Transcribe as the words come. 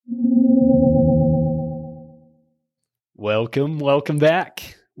Welcome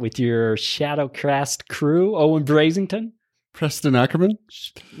back with your Shadowcast crew, Owen Brazington. Preston Ackerman.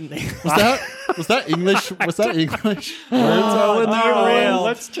 Was that English? Was that English?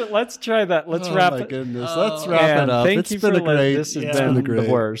 Let's try that. Let's wrap it. Oh my goodness. Let's wrap it up. Thank you for this has been great.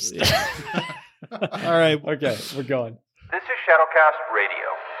 the worst. All right. Okay, we're going. This is Shadowcast Radio.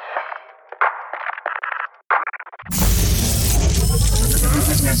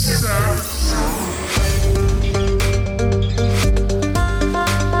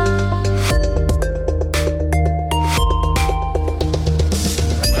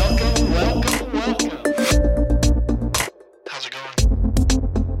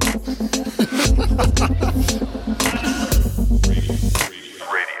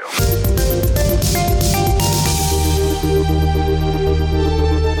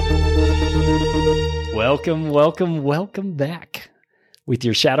 Welcome back with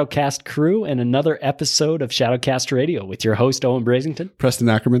your Shadowcast crew and another episode of Shadowcast Radio with your host, Owen Brazington. Preston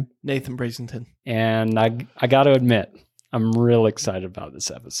Ackerman. Nathan Brazington. And I got to admit, I'm real excited about this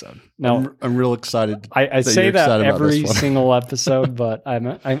episode. Now, I'm real excited. I say that every single episode, but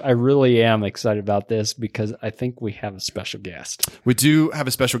I really am excited about this because I think we have a special guest. We do have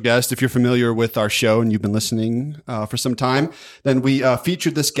a special guest. If you're familiar with our show and you've been listening for some time, then we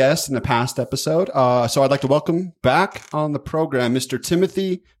featured this guest in a past episode. So I'd like to welcome back on the program, Mr.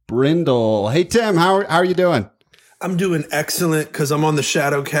 Timothy Brindle. Hey, Tim, how are you doing? I'm doing excellent because I'm on the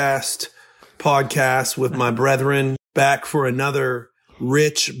Shadowcast podcast with my brethren, back for another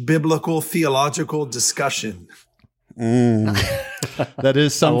rich biblical theological discussion. That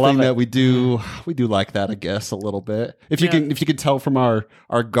is something that we do like that, I guess, a little bit. If you can tell from our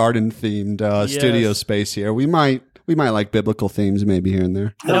garden themed studio space here, we might like biblical themes maybe here and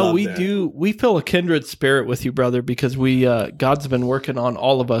there. No, we do. We feel a kindred spirit with you, brother, because we God's been working on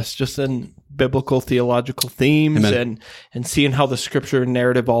all of us just in biblical theological themes. Amen. and seeing how the scripture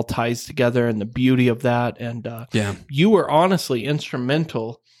narrative all ties together and the beauty of that. And you were honestly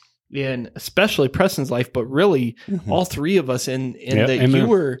instrumental in especially Preston's life, but really all three of us in that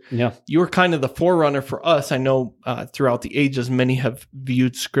amen. you were kind of the forerunner for us. I know throughout the ages, many have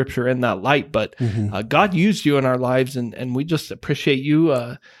viewed scripture in that light, but God used you in our lives, and we just appreciate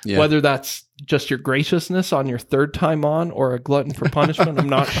you, whether that's just your graciousness on your third time on or a glutton for punishment. I'm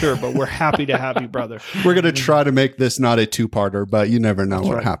not sure, but we're happy to have you, brother. We're going to try to make this not a two-parter, but you never know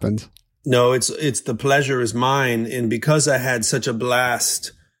what happened. No, it's the pleasure is mine. And because I had such a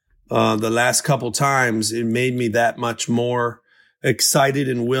blast the last couple times, it made me that much more excited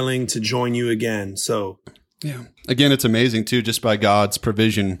and willing to join you again. So, again, it's amazing too, just by God's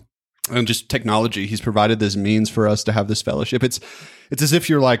provision and just technology. He's provided this means for us to have this fellowship. It's as if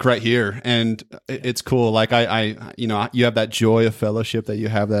you're like right here, and it's cool. Like you have that joy of fellowship that you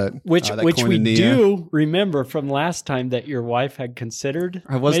have that which koinonia. We do remember from last time that your wife had considered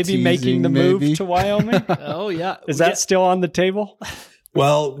maybe making the move to Wyoming. Oh yeah, is that still on the table?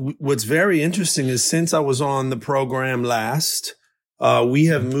 Well, what's very interesting is since I was on the program last, we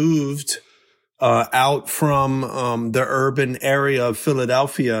have moved out from the urban area of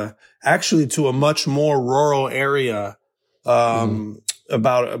Philadelphia, actually to a much more rural area, about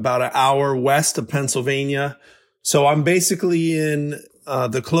an hour west of Pennsylvania. So I'm basically in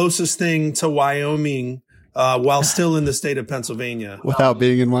the closest thing to Wyoming while still in the state of Pennsylvania. Without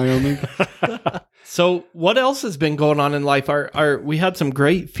being in Wyoming. So what else has been going on in life? We had some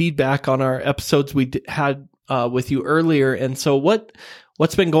great feedback on our episodes we had with you earlier. And so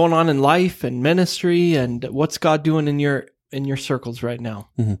what's been going on in life and ministry, and what's God doing in your circles right now?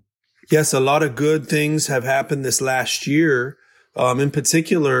 Mm-hmm. Yes, a lot of good things have happened this last year. In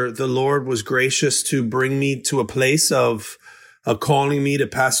particular, the Lord was gracious to bring me to a place of calling me to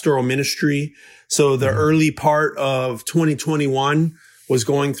pastoral ministry. So the early part of 2021 was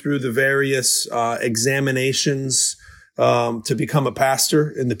going through the various examinations to become a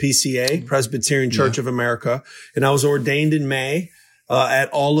pastor in the PCA, Presbyterian Church of America. And I was ordained in May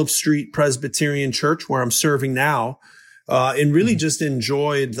at Olive Street Presbyterian Church, where I'm serving now, and really just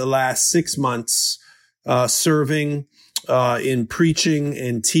enjoyed the last 6 months serving in preaching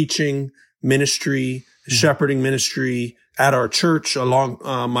and teaching ministry, shepherding ministry at our church. Along,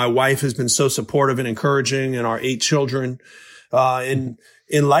 my wife has been so supportive and encouraging, and our 8 children. In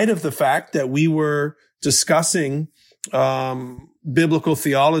light of the fact that we were discussing biblical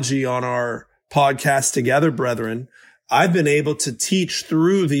theology on our podcast together, brethren, I've been able to teach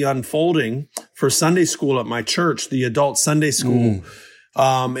through the unfolding for Sunday school at my church, the adult Sunday school.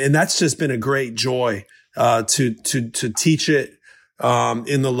 And that's just been a great joy to teach it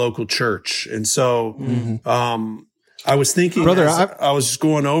in the local church. And so I was thinking, brother, I was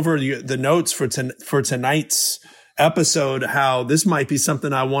going over the notes for tonight's episode how this might be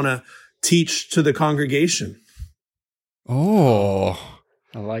something I want to teach to the congregation. Oh,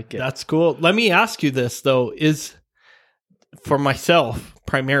 I like it. That's cool. Let me ask you this, though, is for myself,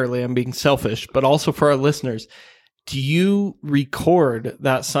 primarily, I'm being selfish, but also for our listeners, do you record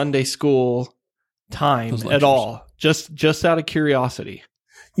that Sunday school time at all? Just out of curiosity.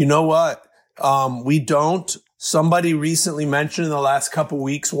 You know what? We don't. Somebody recently mentioned in the last couple of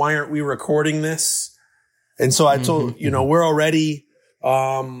weeks, why aren't we recording this? And so I told, we're already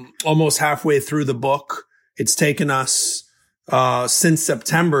almost halfway through the book. It's taken us since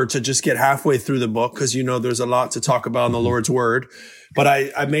September to just get halfway through the book because, there's a lot to talk about in the Lord's word. But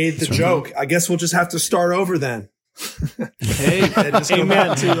I made the joke. I guess we'll just have to start over then. Hey, and just go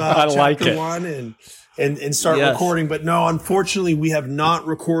back to I like chapter it. 1 and start recording. But no, unfortunately, we have not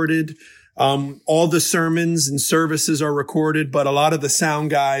recorded. All the sermons and services are recorded, but a lot of the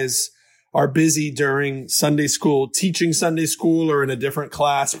sound guys are busy during Sunday school, teaching Sunday school or in a different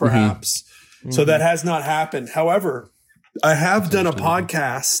class, perhaps. So that has not happened. However, I have done a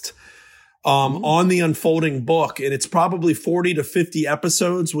podcast on the unfolding book, and it's probably 40 to 50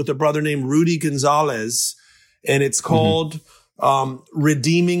 episodes with a brother named Rudy Gonzalez, and it's called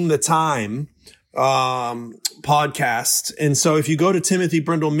Redeeming the Time podcast. And so if you go to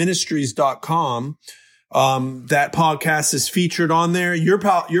timothybrindleministries.com, that podcast is featured on there. Your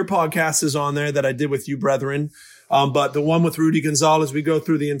podcast is on there that I did with you, brethren. But the one with Rudy Gonzalez, we go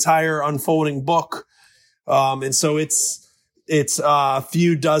through the entire unfolding book. And so it's a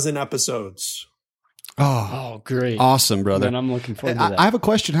few dozen episodes. Oh, great. Awesome, brother. Then I'm looking forward to that. I have a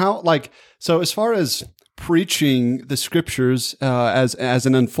question. So as far as preaching the scriptures as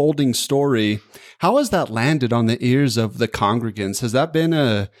an unfolding story, how has that landed on the ears of the congregants? Has that been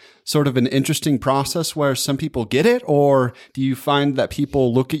a sort of an interesting process where some people get it, or do you find that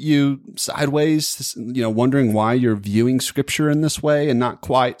people look at you sideways, wondering why you're viewing scripture in this way and not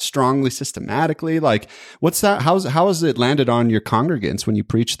quite strongly systematically? Like, what's that? How has it landed on your congregants when you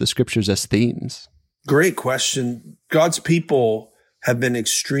preach the scriptures as themes? Great question. God's people have been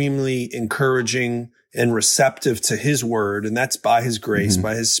extremely encouraging and receptive to his word, and that's by his grace,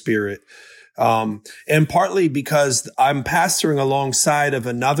 by his spirit. And partly because I'm pastoring alongside of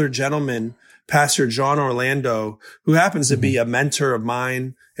another gentleman, Pastor John Orlando, who happens to be a mentor of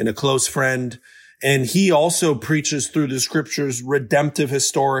mine and a close friend. And he also preaches through the scriptures redemptive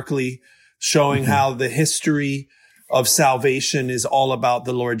historically, showing how the history of salvation is all about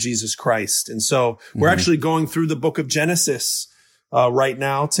the Lord Jesus Christ. And so we're actually going through the book of Genesis right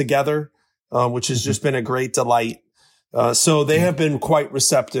now together, which has just been a great delight. So they have been quite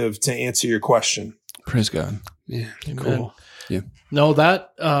receptive to answer your question. Praise God. Yeah, Amen. cool. Yeah. No,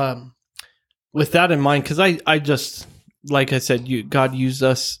 that with that in mind, because I just, like I said, God used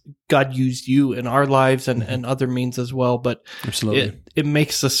you in our lives and other means as well. But Absolutely. it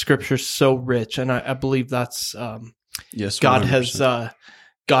makes the scriptures so rich, and I believe that's Yes, God 100%. has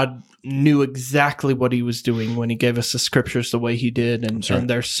God knew exactly what he was doing when he gave us the scriptures the way he did, and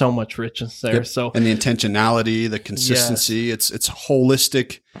there's so much richness there. Yep. So and the intentionality, the consistency, it's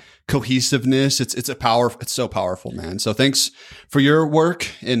holistic cohesiveness. It's so powerful, man. So thanks for your work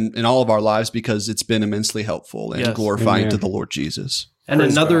in all of our lives, because it's been immensely helpful and glorifying to the Lord Jesus. And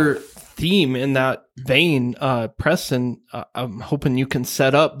Praise another God. theme in that vein, Preston, I'm hoping you can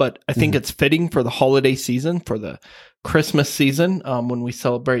set up, but I think it's fitting for the holiday season, for the Christmas season, when we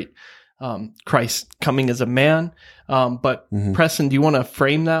celebrate Christ coming as a man. But Preston, do you want to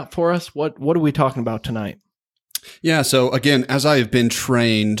frame that for us? What are we talking about tonight? Yeah. So again, as I have been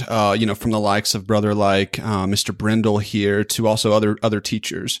trained, from the likes of brother like Mr. Brindle here to also other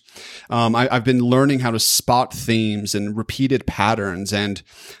teachers, I've been learning how to spot themes and repeated patterns. And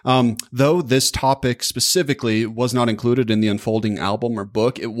though this topic specifically was not included in the Unfolding album or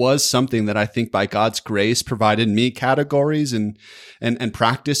book, it was something that I think by God's grace provided me categories and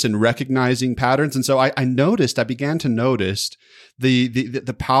practice in recognizing patterns. And so I began to notice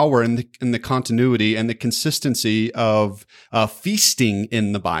the power and the continuity and the consistency of feasting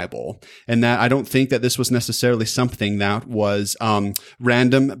in the Bible, and that I don't think that this was necessarily something that was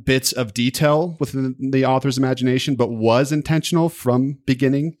random bits of detail within the author's imagination, but was intentional from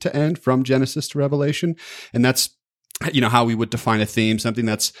beginning to end, from Genesis to Revelation. And that's how we would define a theme, something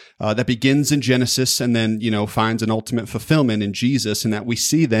that's that begins in Genesis and then finds an ultimate fulfillment in Jesus, and that we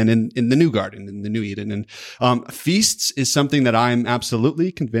see then in the new garden, in the new Eden. And feasts is something that I'm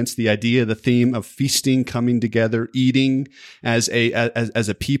absolutely convinced the idea, the theme of feasting, coming together, eating as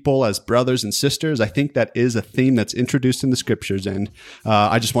a people, as brothers and sisters. I think that is a theme that's introduced in the scriptures, and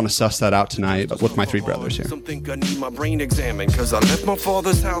I just want to suss that out tonight with my three brothers here. Something I need my brain examined, cause I left my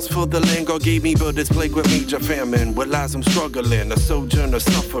father's house for the land God gave me, but it's plagued with major famine. Lies I'm struggling, a sojourner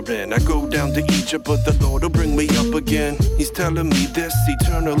suffering. I go down to Egypt, but the Lord will bring me up again. He's telling me this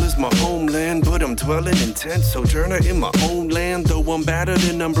eternal is my homeland, but I'm dwelling in tent, sojourner in my own land. Though I'm battered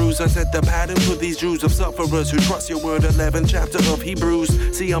and I'm bruised, I set the pattern for these Jews of sufferers who trust your word. 11th chapter of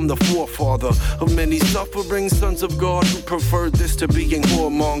Hebrews. See, I'm the forefather of many suffering sons of God who preferred this to being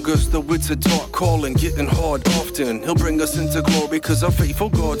whoremongers. Though it's a dark call and getting hard often, he'll bring us into glory because our faithful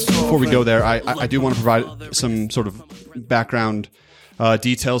God's sovereign. Before we go there, I do want to provide some sort of background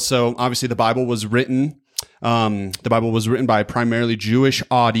details. So obviously the Bible was written by a primarily Jewish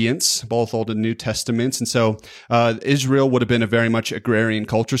audience, both Old and New Testaments. And so Israel would have been a very much agrarian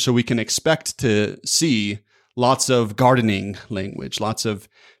culture. So we can expect to see lots of gardening language, lots of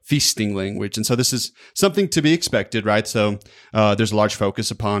feasting language. And so this is something to be expected, right? So there's a large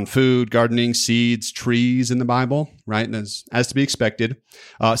focus upon food, gardening, seeds, trees in the Bible, right? And as to be expected,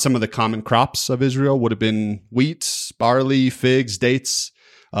 some of the common crops of Israel would have been wheat, barley, figs, dates,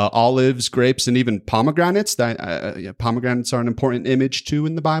 olives, grapes, and even pomegranates. Pomegranates are an important image too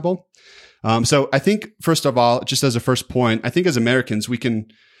in the Bible. So I think, first of all, just as a first point, I think as Americans, we can...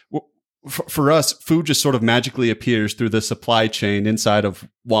 For us, food just sort of magically appears through the supply chain inside of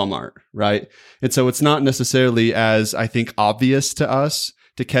Walmart, right? And so it's not necessarily as, I think, obvious to us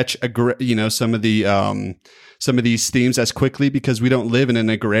to catch some of these themes as quickly because we don't live in an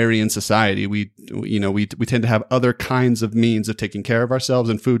agrarian society. We tend to have other kinds of means of taking care of ourselves,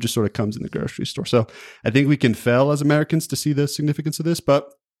 and food just sort of comes in the grocery store. So I think we can fail as Americans to see the significance of this,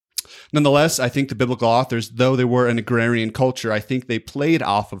 but nonetheless, I think the biblical authors, though they were an agrarian culture, I think they played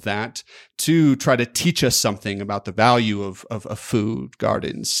off of that to try to teach us something about the value of food,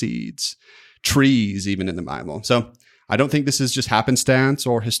 gardens, seeds, trees, even in the Bible. So I don't think this is just happenstance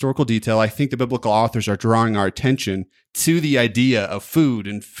or historical detail. I think the biblical authors are drawing our attention to the idea of food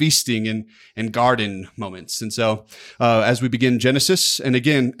and feasting and garden moments. And so as we begin Genesis, and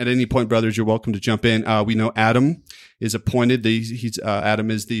again, at any point, brothers, you're welcome to jump in. We know Adam is appointed. Adam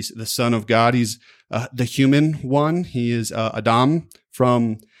is the son of God. He's the human one. He is Adam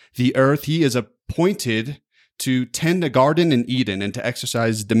from the earth. He is appointed to tend a garden in Eden and to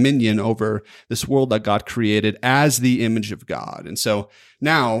exercise dominion over this world that God created as the image of God. And so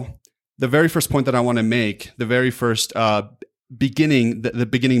now, the very first point that I want to make, the very first beginning, the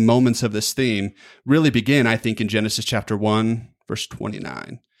beginning moments of this theme really begin, I think, in Genesis chapter 1, verse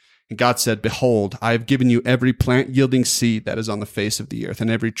 29. And God said, "Behold, I have given you every plant yielding seed that is on the face of the earth,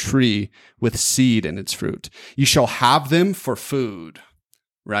 and every tree with seed in its fruit. You shall have them for food."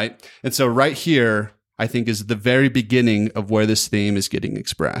 Right? And so right here, I think, is the very beginning of where this theme is getting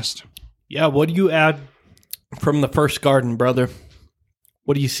expressed. Yeah, what do you add from the first garden, brother?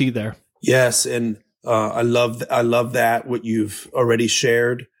 What do you see there? Yes, and I love that, what you've already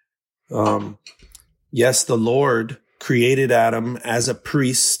shared. Yes, the Lord created Adam as a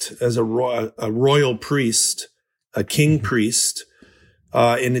priest, as a royal priest, a king priest.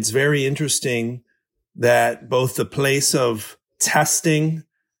 And it's very interesting that both the place of testing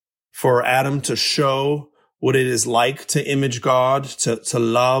for Adam to show what it is like to image God, to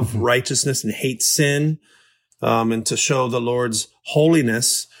love righteousness and hate sin, and to show the Lord's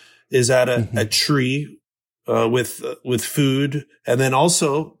holiness is at a tree with food. And then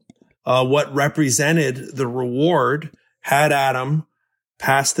also what represented the reward had Adam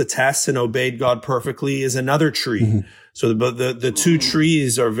passed the test and obeyed God perfectly is another tree. Mm-hmm. So the two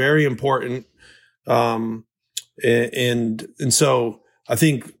trees are very important. And so I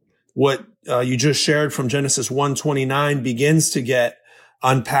think what you just shared from Genesis 1:29 begins to get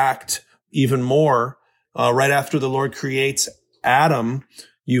unpacked even more. Right after the Lord creates Adam,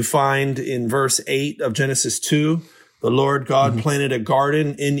 you find in verse 8 of Genesis 2, the Lord God planted a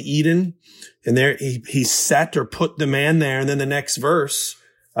garden in Eden, and there he set or put the man there. And then the next verse,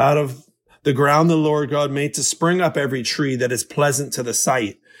 out of the ground the Lord God made to spring up every tree that is pleasant to the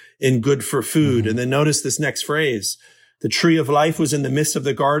sight and good for food. And then notice this next phrase, the tree of life was in the midst of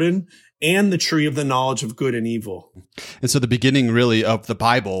the garden and the tree of the knowledge of good and evil. And so the beginning really of the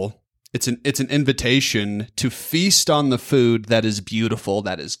Bible, it's an invitation to feast on the food that is beautiful,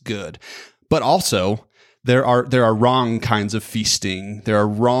 that is good, but also there are wrong kinds of feasting. There are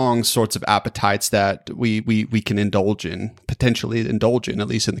wrong sorts of appetites that we can potentially indulge in, at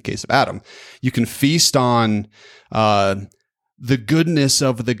least in the case of Adam. You can feast on the goodness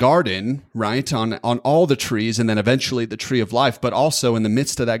of the garden, right? On all the trees, and then eventually the tree of life. But also in the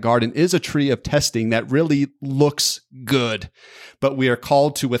midst of that garden is a tree of testing that really looks good. But we are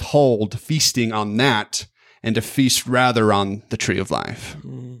called to withhold feasting on that and to feast rather on the tree of life.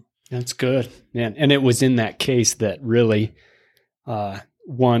 That's good. Man. And it was in that case that really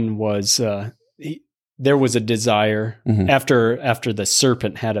one was there was a desire after the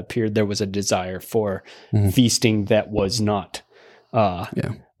serpent had appeared, there was a desire for feasting that was not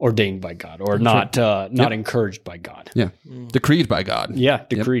ordained by God or not encouraged by God. Yeah. Decreed by God. Yeah,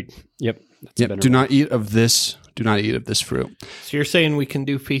 decreed. Yep. Yep. Do not eat of this fruit. So you're saying we can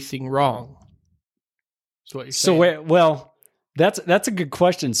do feasting wrong. That's what you're saying. That's a good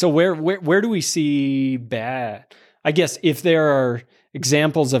question. So where do we see bad? I guess if there are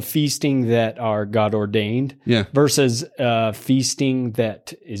examples of feasting that are God ordained versus feasting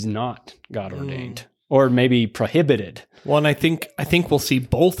that is not God ordained or maybe prohibited. Well, and I think we'll see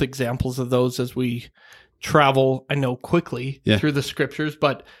both examples of those as we travel, I know, quickly through the scriptures.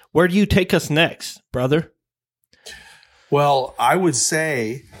 But where do you take us next, brother? Well, I would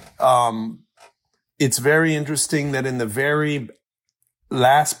say it's very interesting that in the very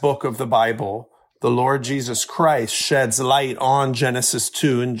last book of the Bible, the Lord Jesus Christ sheds light on Genesis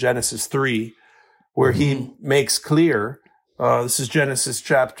 2 and Genesis 3, where he makes clear, this is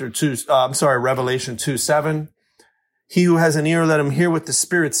Revelation 2:7. He who has an ear, let him hear what the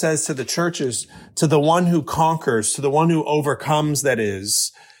Spirit says to the churches, to the one who conquers, to the one who overcomes, that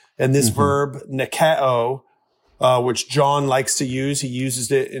is. And this verb, nikao, which John likes to use, he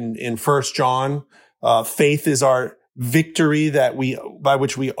uses it in 1 John. Faith is our victory by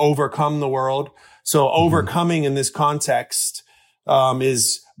which we overcome the world. So overcoming in this context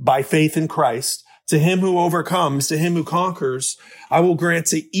is by faith in Christ. To him who overcomes, to him who conquers, I will grant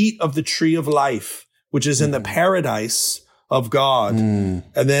to eat of the tree of life, which is in the paradise of God. And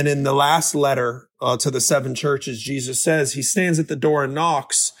then in the last letter to the 7 churches, Jesus says he stands at the door and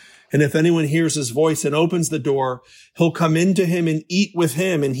knocks. And if anyone hears his voice and opens the door, he'll come into him and eat with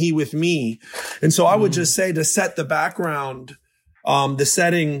him and he with me. And so I would just say, to set the background, the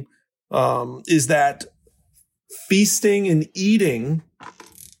setting is that feasting and eating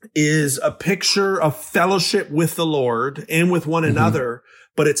is a picture of fellowship with the Lord and with one another,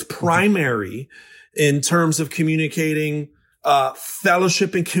 but it's primary in terms of communicating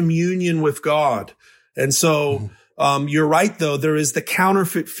fellowship and communion with God. And so you're right, though. There is the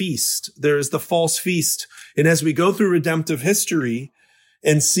counterfeit feast. There is the false feast. And as we go through redemptive history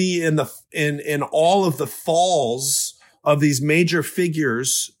and see in all of the falls of these major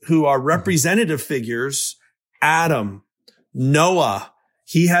figures who are representative figures, Adam, Noah,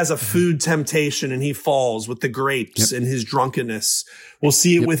 he has a food temptation and he falls with the grapes in his drunkenness. We'll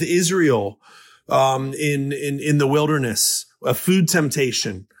see it with Israel in the wilderness, a food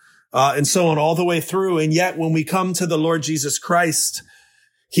temptation. And so on all the way through. And yet when we come to the Lord Jesus Christ,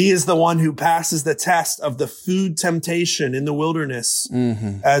 he is the one who passes the test of the food temptation in the wilderness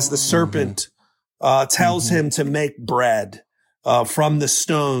as the serpent tells him to make bread from the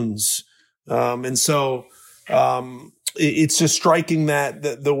stones. And so it's just striking that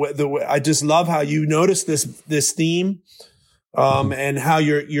the I just love how you notice this theme and how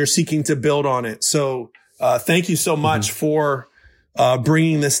you're seeking to build on it. So thank you so much for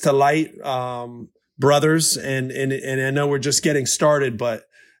bringing this to light, brothers. And I know we're just getting started, but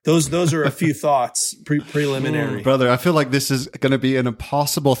those are a few thoughts preliminary. Brother, I feel like this is going to be an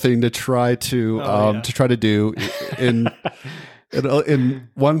impossible thing to try to do in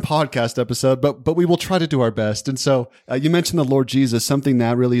one podcast episode, but we will try to do our best. And so you mentioned the Lord Jesus, something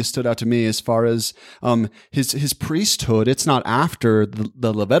that really stood out to me as far as his priesthood. It's not after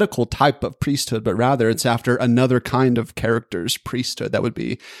the Levitical type of priesthood, but rather it's after another kind of character's priesthood. That would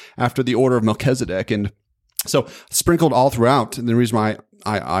be after the order of Melchizedek. And so sprinkled all throughout, and the reason why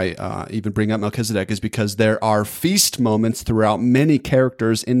I even bring up Melchizedek is because there are feast moments throughout many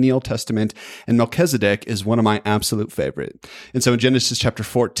characters in the Old Testament, and Melchizedek is one of my absolute favorite. And so in Genesis chapter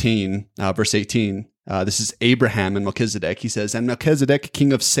 14, verse 18, this is Abraham and Melchizedek. He says, "And Melchizedek,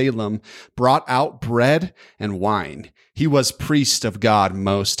 king of Salem, brought out bread and wine. He was priest of God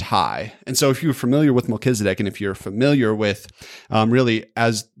Most High." And so if you're familiar with Melchizedek, and if you're familiar with really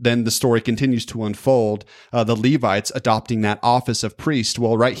as then the story continues to unfold, the Levites adopting that office of priest,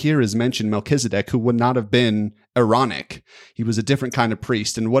 well, right here is mentioned Melchizedek, who would not have been Aaronic. He was a different kind of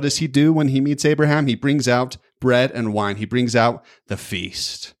priest. And what does he do when he meets Abraham? He brings out bread and wine. He brings out the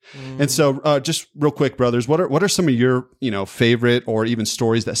feast. And so just real quick, brothers, what are some of your, favorite or even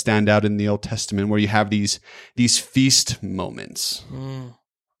stories that stand out in the Old Testament where you have these feast moments?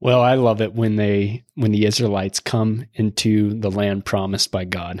 Well, I love it when the Israelites come into the land promised by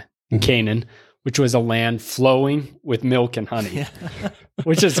God, Canaan, which was a land flowing with milk and honey,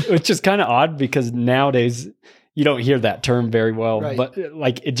 which is kind of odd because nowadays you don't hear that term very well, right. But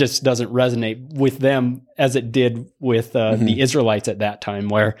it just doesn't resonate with them as it did with the Israelites at that time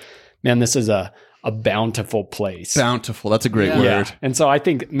where, man, this is a bountiful place. Bountiful. That's a great word. Yeah. And so I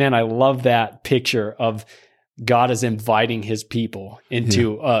think, man, I love that picture of God is inviting his people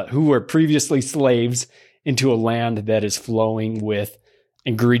into, who were previously slaves, into a land that is flowing with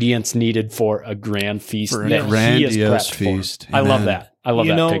ingredients needed for a grand feast. For a grandiose feast. I love that. I love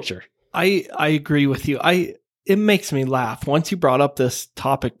that picture. I agree with you. It makes me laugh. Once you brought up this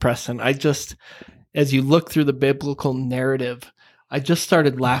topic, Preston, as you look through the biblical narrative, I just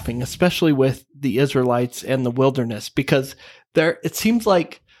started laughing, especially with the Israelites and the wilderness, because it seems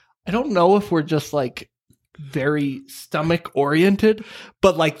like, I don't know if we're just very stomach oriented,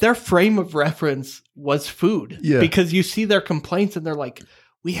 but their frame of reference was food. Yeah. Because you see their complaints and they're like,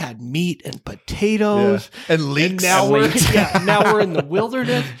 we had meat and potatoes and leeks. And now we're in the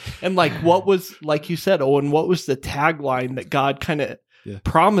wilderness. And what was, like you said, Owen, what was the tagline that God kind of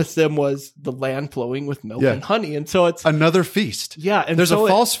promised them was the land flowing with milk and honey. And so it's another feast. Yeah. And there's a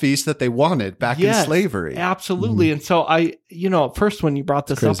false feast that they wanted back in slavery. Absolutely. And so at first when you brought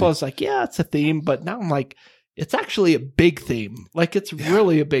this up, I was like, yeah, it's a theme. But now I'm like, it's actually a big theme. It's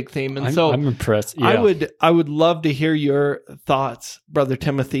really a big theme. And I'm impressed. Yeah. I would love to hear your thoughts, Brother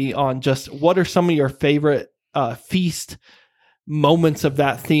Timothy, on just what are some of your favorite feast moments of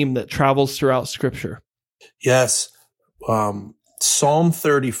that theme that travels throughout Scripture. Yes. Psalm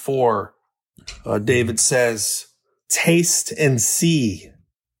 34, David says, taste and see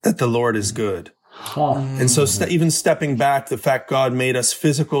that the Lord is good. And so even stepping back, the fact God made us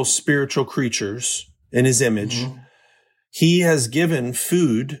physical, spiritual creatures in his image, he has given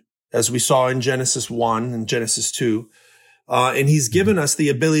food, as we saw in Genesis 1 and Genesis 2, and he's given us the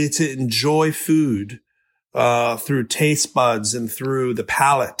ability to enjoy food through taste buds and through the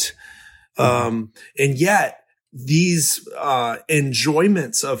palate. And yet, these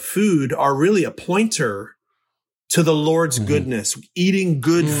enjoyments of food are really a pointer to the Lord's goodness. Eating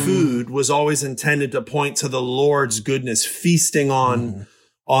good food was always intended to point to the Lord's goodness, feasting on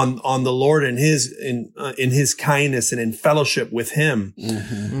the Lord and in his kindness and in fellowship with him.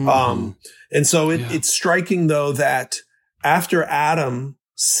 And so it's striking though that after Adam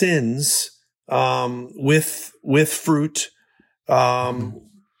sins, with fruit,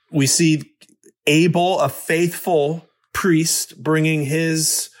 we see Abel, a faithful priest, bringing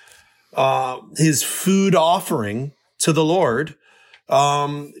his food offering to the Lord,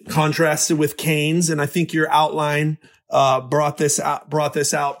 contrasted with Cain's. And I think your outline brought this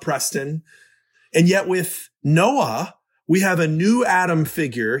out, Preston. And yet with Noah, we have a new Adam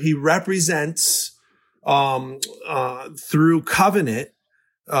figure. He represents, through covenant,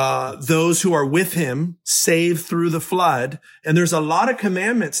 those who are with him, saved through the flood. And there's a lot of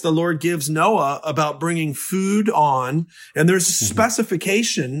commandments the Lord gives Noah about bringing food on. And there's a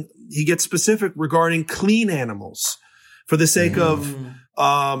specification. He gets specific regarding clean animals for the sake of,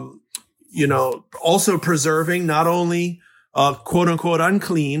 also preserving not only quote unquote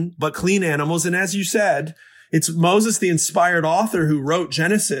unclean, but clean animals. And as you said, it's Moses, the inspired author, who wrote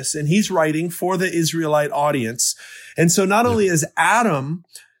Genesis, and he's writing for the Israelite audience. And so not only is Adam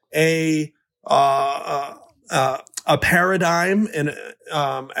a paradigm and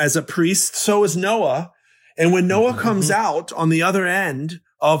as a priest, so is Noah. And when Noah comes out on the other end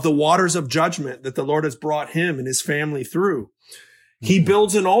of the waters of judgment that the Lord has brought him and his family through, he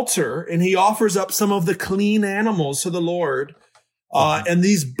builds an altar and he offers up some of the clean animals to the Lord. And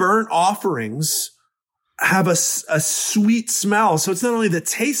these burnt offerings have a sweet smell. So it's not only the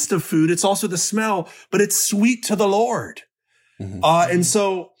taste of food, it's also the smell, but it's sweet to the Lord. And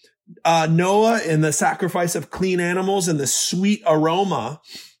so Noah and the sacrifice of clean animals and the sweet aroma,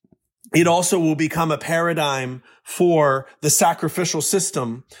 it also will become a paradigm for the sacrificial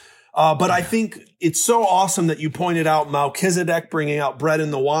system. But I think it's so awesome that you pointed out Melchizedek bringing out bread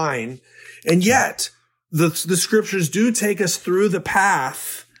and the wine. And yet the scriptures do take us through the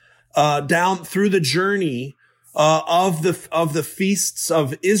path, down through the journey, of the feasts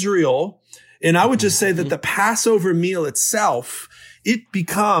of Israel. And I would just say that the Passover meal itself, it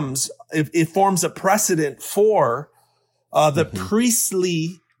forms a precedent for, the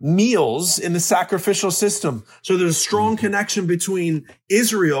priestly meals in the sacrificial system. So there's a strong connection between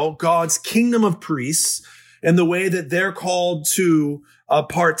Israel, God's kingdom of priests, and the way that they're called to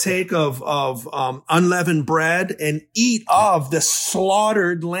partake of unleavened bread and eat of the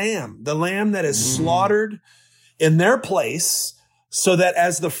slaughtered lamb, the lamb that is slaughtered in their place, so that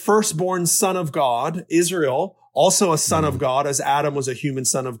as the firstborn son of God, Israel, also a son of God, as Adam was a human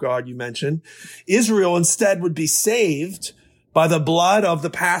son of God, you mentioned, Israel instead would be saved by the blood of the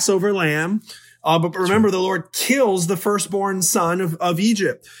Passover lamb. But remember, the Lord kills the firstborn son of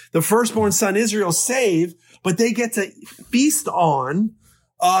Egypt. The firstborn son, Israel, saved, but they get to feast on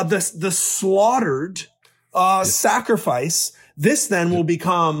the slaughtered sacrifice. This then will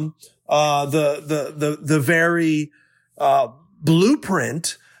become the very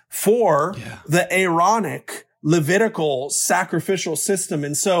blueprint for the Aaronic Levitical sacrificial system.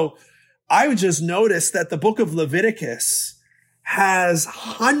 And so I would just notice that the book of Leviticus has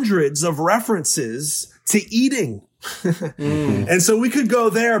hundreds of references to eating. And so we could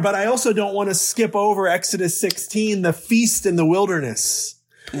go there, but I also don't want to skip over Exodus 16, the feast in the wilderness.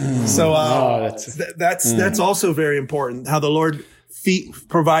 So that's also very important, how the Lord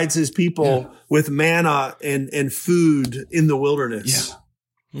provides his people with manna and food in the wilderness.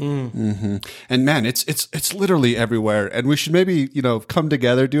 And man, it's literally everywhere. And we should maybe, come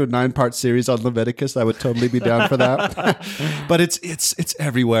together, do a 9-part series on Leviticus. I would totally be down for that. But it's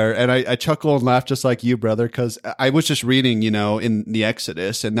everywhere. And I chuckle and laugh just like you, brother, because I was just reading, in the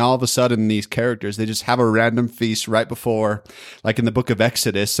Exodus, and now all of a sudden these characters, they just have a random feast right before, like in the book of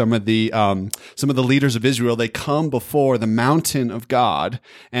Exodus, some of the leaders of Israel, they come before the mountain of God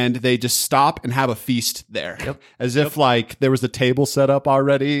and they just stop and have a feast there. As if like there was a table set up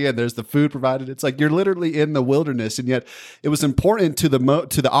already and there's the food provided. It's like you're literally in the wilderness, and yet it was important to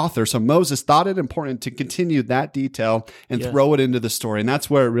the author. So Moses thought it important to continue that detail and throw it into the story, and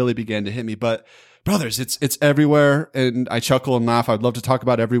that's where it really began to hit me. But brothers, it's everywhere, and I chuckle and laugh. I'd love to talk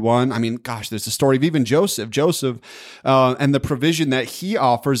about every one. I mean, gosh, there's the story of even Joseph, and the provision that he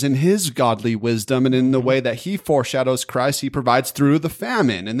offers in his godly wisdom, and in the way that he foreshadows Christ, he provides through the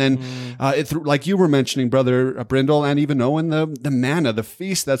famine. And then, like you were mentioning, Brother Brindle, and even Owen, the manna, the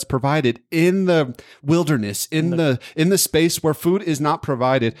feast that's provided in the wilderness, in the space where food is not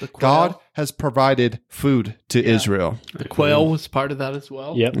provided. God has provided food to Israel. The quail was part of that as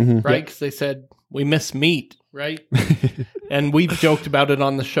well. Right? Because they said, we miss meat, right? And we've joked about it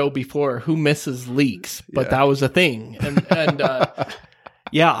on the show before. Who misses leeks? But that was a thing. And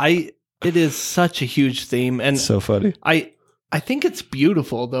it is such a huge theme. And so funny. I think it's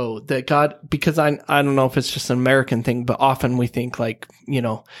beautiful though that God, because I don't know if it's just an American thing, but often we think like,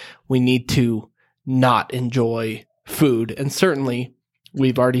 we need to not enjoy food. And certainly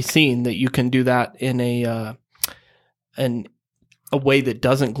we've already seen that you can do that in a way that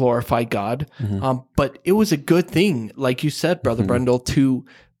doesn't glorify God. But it was a good thing, like you said, Brother Brendel, to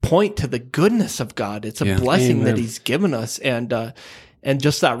point to the goodness of God. It's a blessing that he's given us, and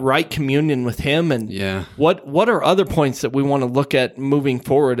just that right communion with him. And what are other points that we want to look at moving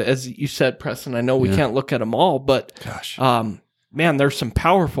forward? As you said, Preston, I know we can't look at them all, but man, there's some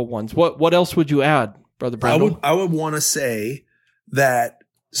powerful ones. What else would you add, Brother Brendel? I would want to say that,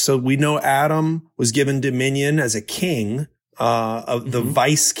 so we know Adam was given dominion as a king, of the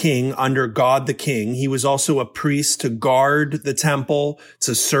vice king under God the king. He was also a priest to guard the temple,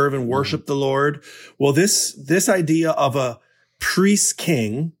 to serve and worship the Lord. Well, this idea of a priest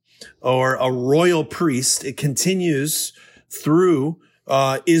king or a royal priest, it continues through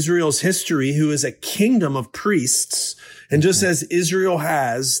Israel's history, who is a kingdom of priests. And just as Israel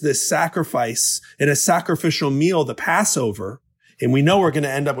has this sacrifice and a sacrificial meal, the Passover, and we know we're going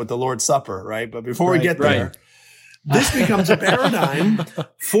to end up with the Lord's Supper, right? But before we get there, this becomes a paradigm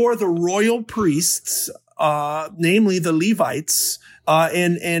for the royal priests, namely the Levites,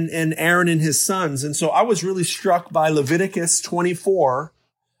 and Aaron and his sons. And so I was really struck by Leviticus 24,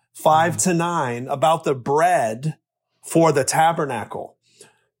 5-9, about the bread for the tabernacle.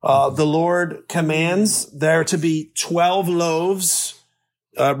 The Lord commands there to be 12 loaves,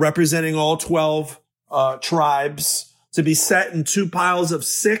 representing all 12 tribes, to be set in 2 piles of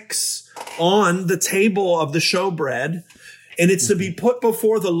 6 on the table of the showbread. And it's to be put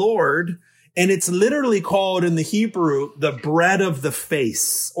before the Lord. And it's literally called in the Hebrew, the bread of the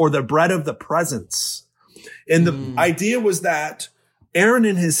face, or the bread of the presence. And the idea was that Aaron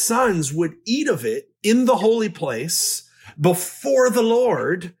and his sons would eat of it in the holy place before the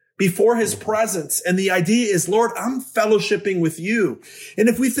Lord, before his presence. And the idea is, Lord, I'm fellowshipping with you. And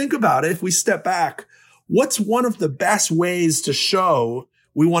if we think about it, if we step back, what's one of the best ways to show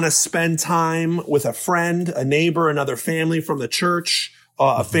we want to spend time with a friend, a neighbor, another family from the church,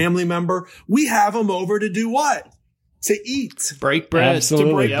 a family member, we have them over to do what? To eat. Break bread.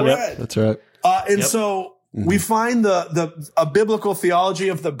 Absolutely. To break bread. That's right. So we find a biblical theology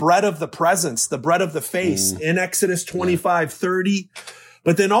of the bread of the presence, the bread of the face in Exodus 25:30.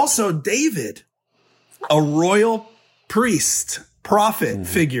 But then also David, a royal priest, prophet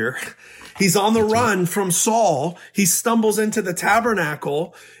figure. He's on the run from Saul. He stumbles into the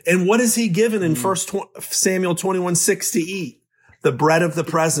tabernacle. And what is he given in 1 Samuel 21:6 to eat? The bread of the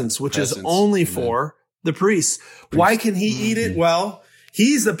presence, which is only for the priests. Why can he eat it? Well,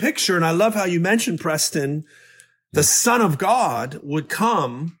 he's the picture. And I love how you mentioned, Preston, the Son of God would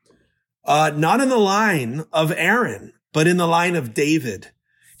come, not in the line of Aaron, but in the line of David.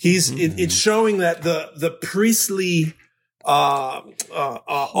 It's showing that the priestly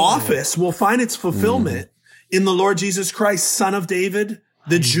office will find its fulfillment in the Lord Jesus Christ, Son of David,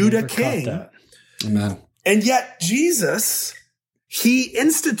 the Judah King. Amen. And yet Jesus, he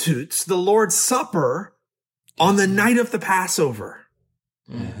institutes the Lord's Supper on the night of the Passover.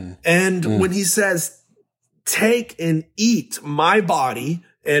 And when he says, take and eat my body,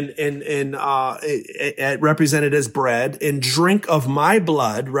 and represented as bread, and drink of my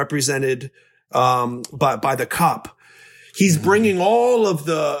blood, represented by the cup. He's bringing all of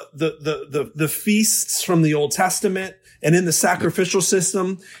the feasts from the Old Testament, and in the sacrificial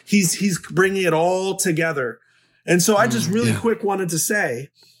system, he's bringing it all together. And so I just really quick wanted to say,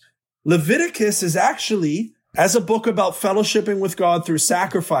 Leviticus is actually, as a book about fellowshipping with God through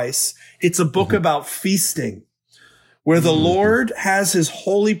sacrifice, it's a book about feasting, where the Lord has his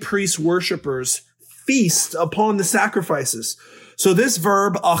holy priest worshipers feast upon the sacrifices. So this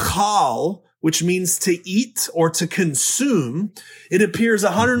verb, achal, which means to eat or to consume, it appears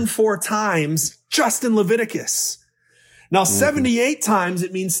 104 times just in Leviticus. Now, 78 times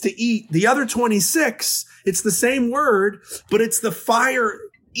it means to eat. The other 26, it's the same word, but it's the fire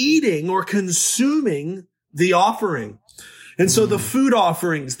eating or consuming the offering. And so the food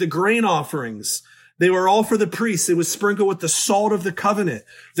offerings, the grain offerings, they were all for the priests. It was sprinkled with the salt of the covenant.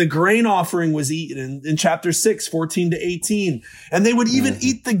 The grain offering was eaten in chapter 6, 14 to 18. And they would even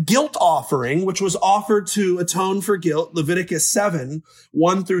eat the guilt offering, which was offered to atone for guilt, Leviticus 7,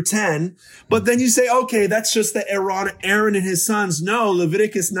 1 through 10. But then you say, okay, that's just the Aaron and his sons. No,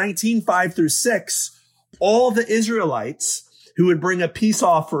 Leviticus 19, 5 through 6, all the Israelites who would bring a peace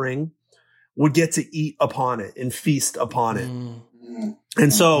offering would get to eat upon it and feast upon it.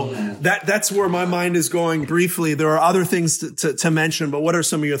 And so that's where my mind is going briefly. There are other things to mention, but what are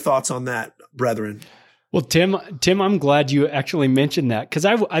some of your thoughts on that, brethren? Well, Tim, I'm glad you actually mentioned that, because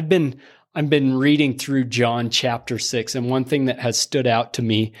I've been reading through John chapter 6, and one thing that has stood out to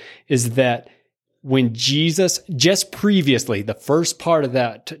me is that when Jesus, just previously, the first part of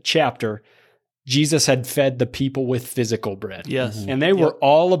that chapter, Jesus had fed the people with physical bread. Yes. And they were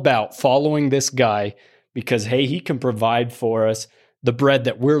all about following this guy because, hey, he can provide for us the bread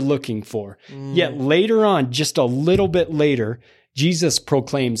that we're looking for. Yet later on, just a little bit later, Jesus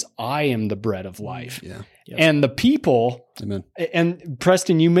proclaims, I am the bread of life. Yeah. And the people, Amen. And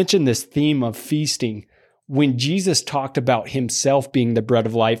Preston, you mentioned this theme of feasting. When Jesus talked about himself being the bread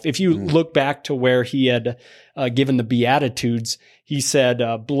of life, if you look back to where he had given the Beatitudes, he said,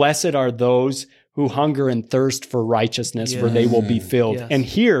 blessed are those who hunger and thirst for righteousness, for they will be filled. Yes. And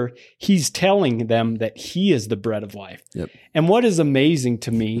here he's telling them that he is the bread of life. Yep. And what is amazing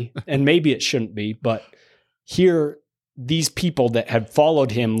to me, and maybe it shouldn't be, but here these people that had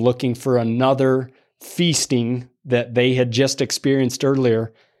followed him looking for another feasting that they had just experienced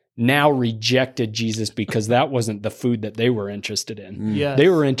earlier now rejected Jesus because that wasn't the food that they were interested in. Yes. They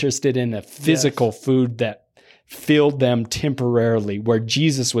were interested in a physical food that filled them temporarily, where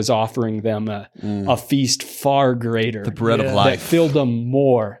Jesus was offering them a feast far greater. The bread of life. That filled them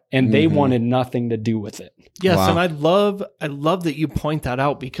more, and they wanted nothing to do with it. Yes, Wow. and I love that you point that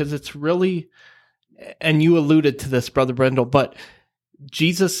out, because it's really, and you alluded to this, Brother Brendel, but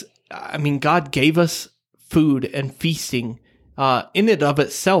Jesus, I mean, God gave us food and feasting in and of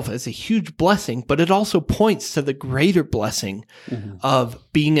itself as a huge blessing, but it also points to the greater blessing of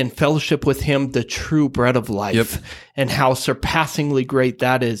being in fellowship with him, the true bread of life, and how surpassingly great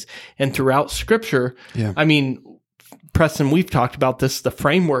that is. And throughout Scripture, I mean, Preston, we've talked about this, the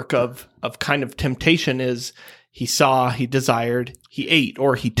framework of kind of temptation is he saw, he desired, he ate,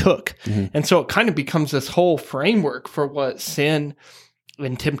 or he took. And so it kind of becomes this whole framework for what sin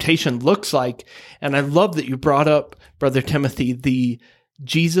and temptation looks like. And I love that you brought up, Brother Timothy, the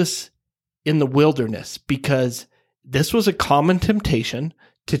Jesus in the wilderness, because this was a common temptation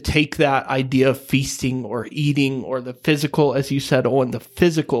to take that idea of feasting or eating or the physical, as you said, Owen, the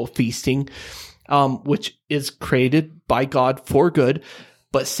physical feasting, which is created by God for good,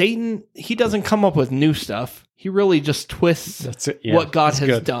 But Satan, he doesn't come up with new stuff. He really just twists what God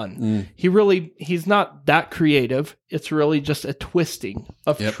has done. He's not that creative. It's really just a twisting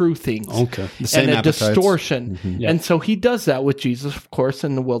of true things. Okay. And a distortion. And so he does that with Jesus, of course,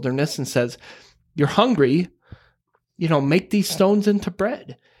 in the wilderness and says, you're hungry, make these stones into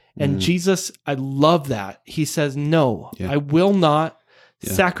bread. And Jesus, I love that. He says, no, I will not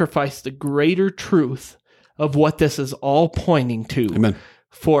sacrifice the greater truth of what this is all pointing to. Amen.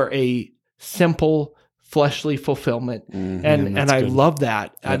 For a simple fleshly fulfillment. And I love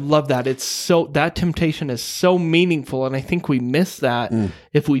that. I love that. It's so, that temptation is so meaningful. And I think we miss that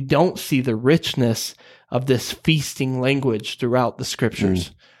if we don't see the richness of this feasting language throughout the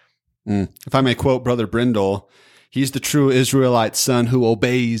scriptures. If I may quote Brother Brindle, he's the true Israelite son who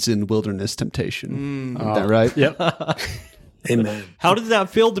obeys in wilderness temptation. Is that right? Yep. Amen. How does that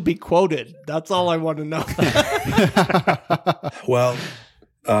feel to be quoted? That's all I want to know. Well,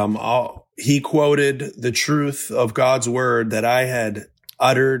 he quoted the truth of God's word that I had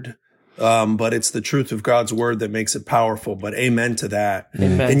uttered, but it's the truth of God's word that makes it powerful. But amen to that.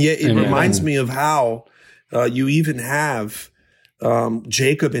 Amen. And yet it reminds me of how you even have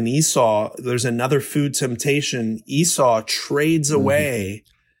Jacob and Esau. There's another food temptation. Esau trades away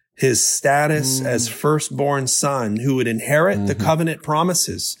his status as firstborn son who would inherit the covenant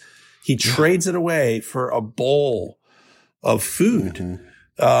promises. He trades it away for a bowl of food.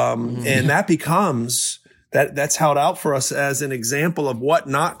 And that becomes, that's held out for us as an example of what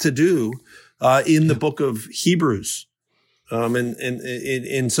not to do in the book of Hebrews.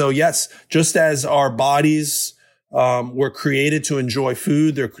 And so, yes, just as our bodies were created to enjoy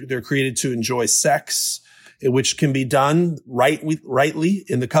food, they're created to enjoy sex, which can be done rightly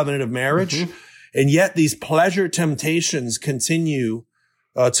in the covenant of marriage. And yet these pleasure temptations continue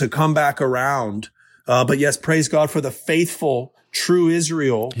to come back around. But yes, praise God for the faithful, true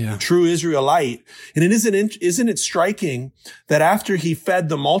true Israelite. And isn't it striking that after he fed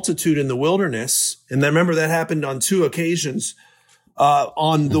the multitude in the wilderness, and remember that happened on 2 occasions,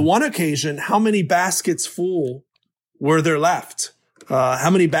 on the one occasion, how many baskets full were there left?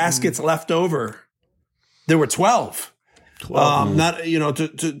 How many baskets left over? There were 12.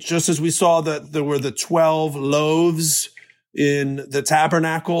 Just as we saw that there were the 12 loaves in the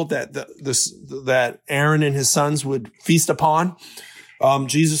tabernacle that Aaron and his sons would feast upon.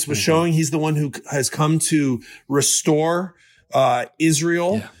 Jesus was showing he's the one who has come to restore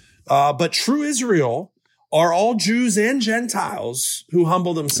Israel. Yeah. But true Israel are all Jews and Gentiles who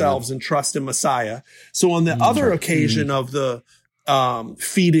humble themselves and trust in Messiah. So on the other occasion of the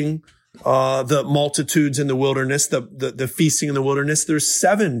feeding the multitudes in the wilderness, the feasting in the wilderness, there's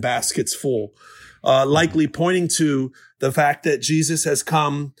 7 baskets full, likely pointing to the fact that Jesus has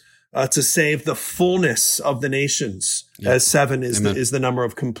come to save the fullness of the nations, as 7 is the number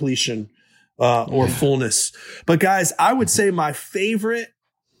of completion or fullness. But guys, I would say my favorite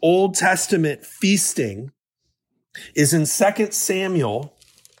Old Testament feasting is in 2 Samuel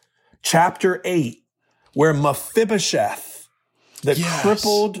chapter 8, where Mephibosheth, the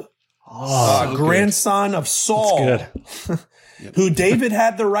crippled grandson of Saul, who David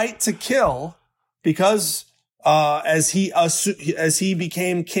had the right to kill because as he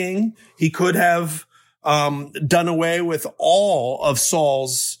became king, he could have done away with all of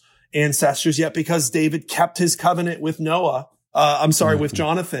Saul's ancestors. Yet because David kept his covenant with with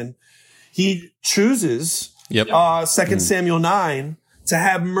Jonathan, he chooses 2 Samuel 9 to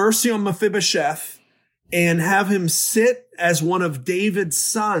have mercy on Mephibosheth and have him sit as one of David's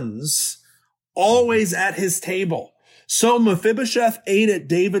sons, always at his table. So Mephibosheth ate at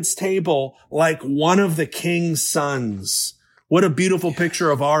David's table like one of the king's sons. What a beautiful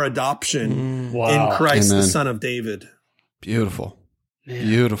picture of our adoption in Christ, the Son of David. Beautiful. Yeah.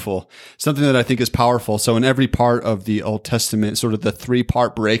 Beautiful. Something that I think is powerful. So in every part of the Old Testament, sort of the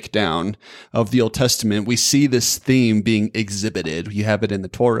 3-part breakdown of the Old Testament, we see this theme being exhibited. You have it in the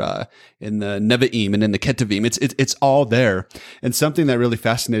Torah, in the Nevi'im, and in the Ketuvim. It's all there. And something that really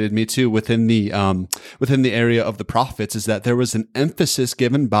fascinated me too within the area of the prophets is that there was an emphasis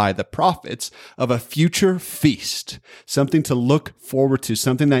given by the prophets of a future feast, something to look forward to,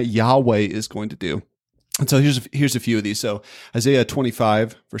 something that Yahweh is going to do. And so here's a few of these. So Isaiah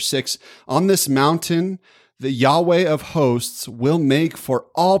 25, verse 6, on this mountain, the Yahweh of hosts will make for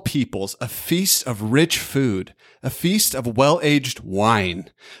all peoples a feast of rich food, a feast of well-aged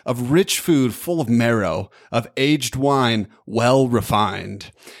wine, of rich food full of marrow, of aged wine well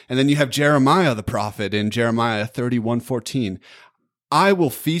refined. And then you have Jeremiah the prophet in Jeremiah 31:14. I will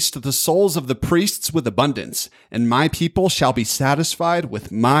feast the souls of the priests with abundance, and my people shall be satisfied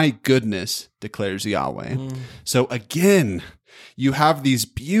with my goodness, declares Yahweh. So again, You have these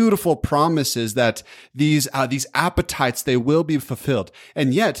beautiful promises that these appetites, they will be fulfilled.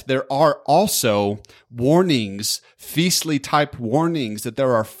 And yet there are also warnings, feastly type warnings, that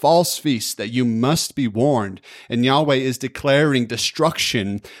there are false feasts, that you must be warned. And Yahweh is declaring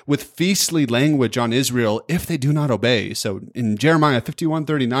destruction with feastly language on Israel if they do not obey. So in Jeremiah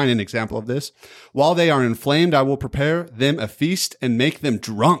 51:39, an example of this, while they are inflamed, I will prepare them a feast and make them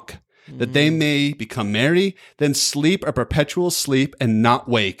drunk, that they may become merry, then sleep a perpetual sleep and not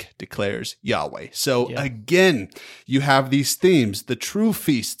wake, declares Yahweh. So again, you have these themes, the true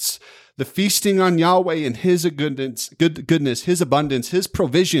feasts, the feasting on Yahweh and his goodness, his abundance, his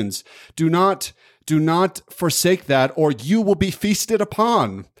provisions. Do not forsake that, or you will be feasted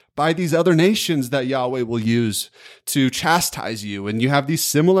upon by these other nations that Yahweh will use to chastise you. And you have these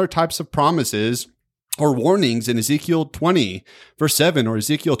similar types of promises or warnings in Ezekiel 20 verse 7 or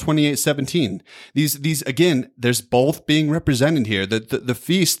Ezekiel 28:17. These again, there's both being represented here. The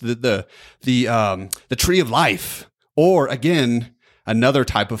feast, the tree of life, or again, another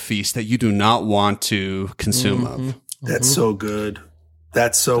type of feast that you do not want to consume of. That's so good.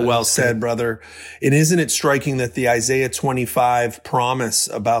 That's so well said, brother. And isn't it striking that the Isaiah 25 promise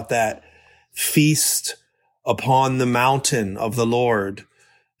about that feast upon the mountain of the Lord,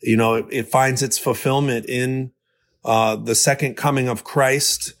 you know, it finds its fulfillment in the second coming of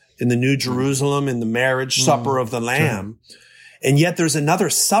Christ, in the New Jerusalem, in the marriage supper of the Lamb. Sure. And yet there's another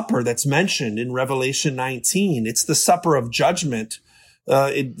supper that's mentioned in Revelation 19. It's the supper of judgment.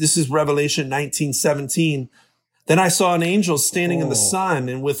 This is Revelation 19:17. Then I saw an angel standing in the sun,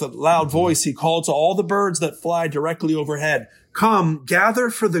 and with a loud voice, he called to all the birds that fly directly overhead, "Come,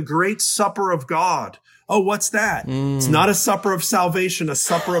 gather for the great supper of God." Oh, what's that? It's not a supper of salvation, a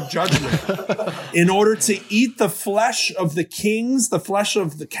supper of judgment. In order to eat the flesh of the kings, the flesh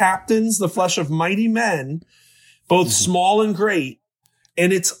of the captains, the flesh of mighty men, both small and great.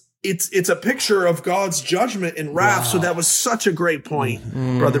 And it's a picture of God's judgment and wrath. Wow. So that was such a great point,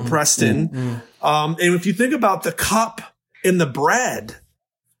 Brother Preston. And if you think about the cup and the bread,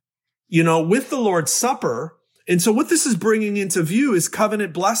 you know, with the Lord's Supper. And so what this is bringing into view is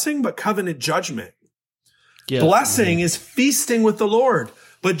covenant blessing, but covenant judgment. Yes. Blessing is feasting with the Lord,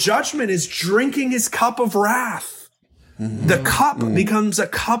 but judgment is drinking his cup of wrath. The cup becomes a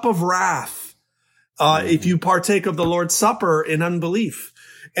cup of wrath if you partake of the Lord's Supper in unbelief.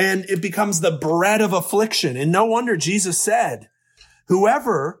 And it becomes the bread of affliction. And no wonder Jesus said,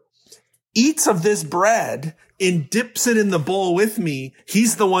 whoever eats of this bread and dips it in the bowl with me,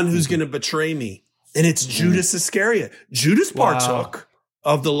 he's the one who's going to betray me. And it's Judas Iscariot. Judas partook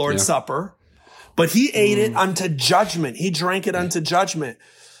of the Lord's Supper, but he ate it unto judgment. He drank it unto judgment.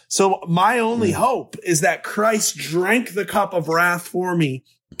 So my only hope is that Christ drank the cup of wrath for me,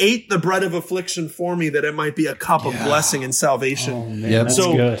 ate the bread of affliction for me, that it might be a cup of blessing and salvation. Oh, man, that's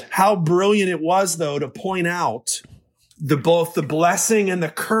good. How brilliant it was, though, to point out both the blessing and the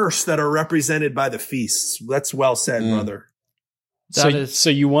curse that are represented by the feasts. That's well said, brother. So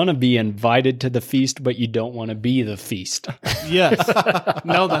you want to be invited to the feast, but you don't want to be the feast. Yes.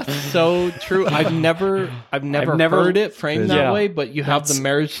 No, that's so true. I've never heard it framed that way, but you have the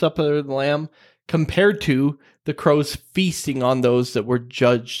marriage supper of the Lamb compared to the crows feasting on those that were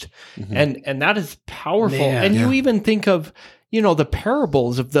judged. And that is powerful. Man, and you even think of, you know, the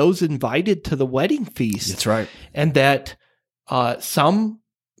parables of those invited to the wedding feast. That's right. And that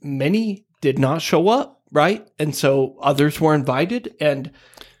many did not show up. Right. And so others were invited. And,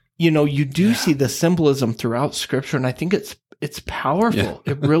 you know, you do see the symbolism throughout Scripture. And I think it's powerful.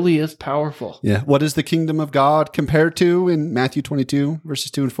 Yeah. It really is powerful. Yeah. What is the kingdom of God compared to in Matthew 22,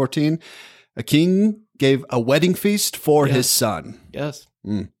 verses 2 and 14? A king gave a wedding feast for his son. Yes.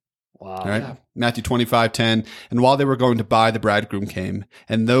 Wow. All right. Yeah. Matthew 25:10. And while they were going to buy, the bridegroom came,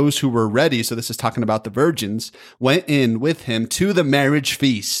 and those who were ready, so this is talking about the virgins, went in with him to the marriage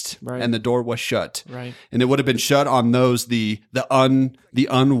feast, and the door was shut. Right. And it would have been shut on those, the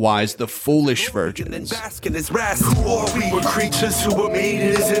unwise, the foolish virgins. Who are we? We're creatures who were made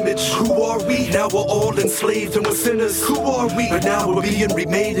in his image. Who are we? Now we're all enslaved and we're sinners. Who are we? But now we're being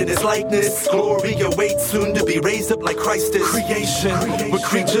remade in his likeness. Glory awaits, soon to be raised up like Christ is. Creation. We're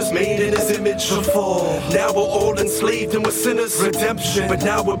creatures made in his image. The fall. Now we're all enslaved and we're sinners. Redemption. But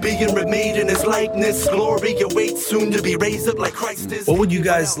now we're being remade in his likeness. Glory awaits, soon to be raised up like Christ is. What would you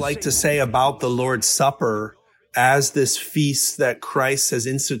guys like to say about the Lord's Supper as this feast that Christ has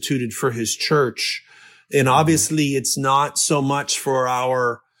instituted for his church? And obviously it's not so much for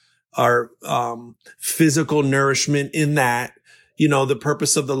our physical nourishment, in that, you know, the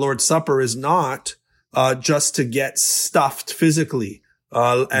purpose of the Lord's Supper is not just to get stuffed physically.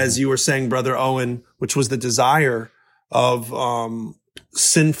 As you were saying, Brother Owen, which was the desire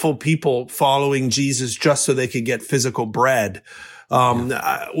sinful people following Jesus just so they could get physical bread.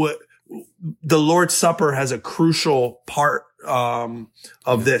 The Lord's Supper has a crucial part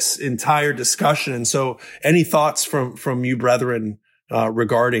of this entire discussion. And so any thoughts from you, brethren,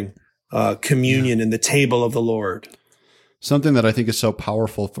 regarding communion and the table of the Lord? Something that I think is so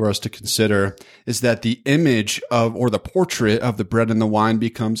powerful for us to consider is that the image of, or the portrait of the bread and the wine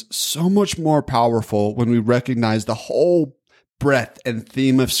becomes so much more powerful when we recognize the whole breadth and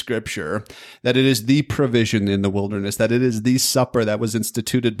theme of Scripture, that it is the provision in the wilderness, that it is the supper that was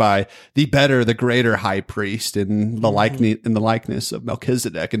instituted by the better, the greater high priest in the likeness of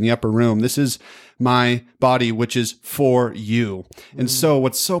Melchizedek in the upper room. This is my body, which is for you. And so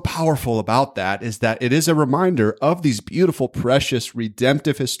what's so powerful about that is that it is a reminder of these beautiful, precious,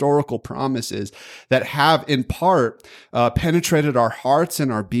 redemptive, historical promises that have in part penetrated our hearts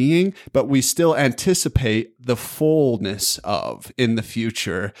and our being, but we still anticipate the fullness of in the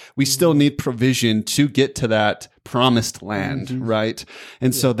future. We still need provision to get to that promised land, right?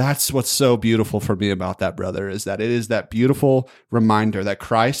 And so that's what's so beautiful for me about that, brother, is that it is that beautiful reminder that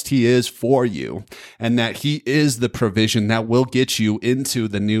Christ, he is for you, and that he is the provision that will get you into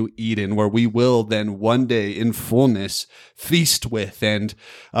the new Eden, where we will then one day in fullness feast with. And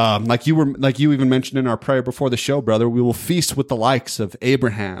like you even mentioned in our prayer before the show, brother, we will feast with the likes of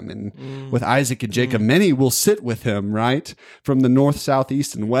Abraham and with Isaac and Jacob. Many will sit with him, right? From the north, south,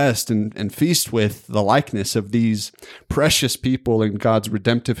 east, and west, and feast with the likeness of these precious people in God's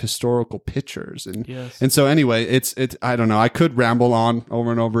redemptive historical pictures. And so anyway, it's I don't know, I could ramble on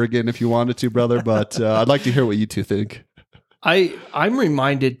over and over again if you wanted to, brother, but I'd like to hear what you two think. I'm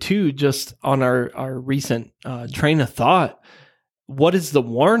reminded too, just on our recent train of thought, what is the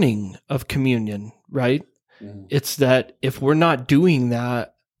warning of communion, right? It's that if we're not doing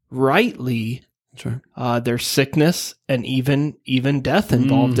that rightly, there's sickness and even death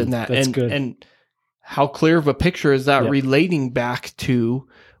involved in that. That's and good. And how clear of a picture is that relating back to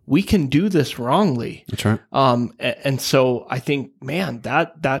we can do this wrongly? That's right. And so I think, man,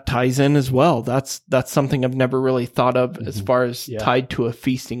 that ties in as well. That's something I've never really thought of as far as tied to a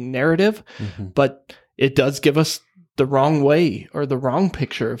feasting narrative, but it does give us the wrong way or the wrong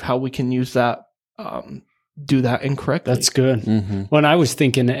picture of how we can use that, do that incorrectly. That's good. When I was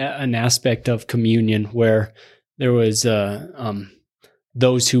thinking an aspect of communion where there was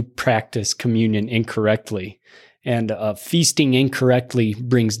those who practice communion incorrectly, and feasting incorrectly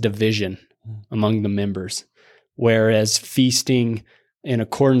brings division among the members, whereas feasting in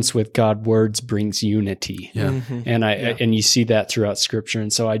accordance with God's words brings unity. And you see that throughout Scripture.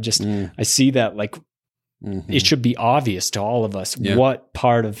 And so I see that like it should be obvious to all of us what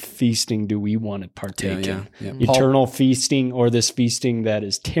part of feasting do we want to partake in. Eternal feasting, or this feasting that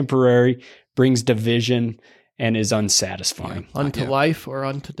is temporary, brings division and is unsatisfying. Unto life or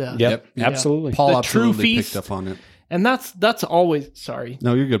unto death. Yep. Absolutely. Paul The absolutely true feast, picked up on it. And that's always, sorry.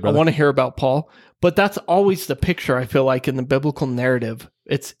 No, you're good, brother. I want to hear about Paul, but that's always the picture I feel like in the biblical narrative.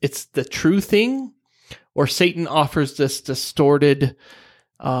 It's the true thing, or Satan offers this distorted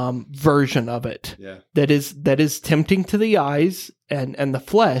version of it that is tempting to the eyes and the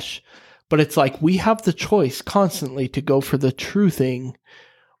flesh, but it's like we have the choice constantly to go for the true thing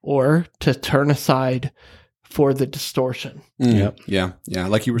or to turn aside for the distortion. Yeah.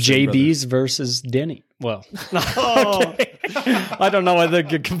 Like you were saying, JB's versus Denny. Well, I don't know whether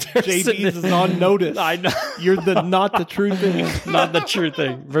good comparison. JB's is on notice. I know. You're not the true thing. Not the true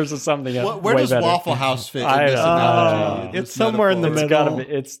thing versus something else. Where way does better. Waffle House fit in I this know. analogy? It's somewhere in the It's middle. gotta be.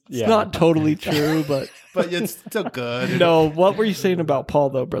 It's not totally true, but it's still good. no. What were you saying about Paul,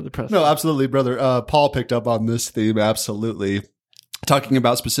 though, Brother Preston? No, absolutely, brother. Paul picked up on this theme, absolutely. Talking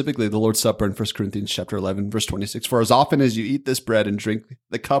about specifically the Lord's Supper in 1 Corinthians chapter 11, verse 26. For as often as you eat this bread and drink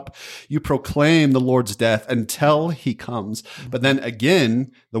the cup, you proclaim the Lord's death until he comes. But then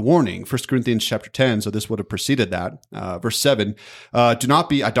again, the warning, 1 Corinthians chapter 10, so this would have preceded that, verse 7, do not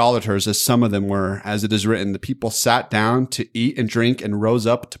be idolaters as some of them were, as it is written, the people sat down to eat and drink and rose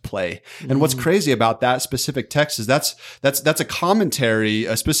up to play. And what's crazy about that specific text is that's a commentary,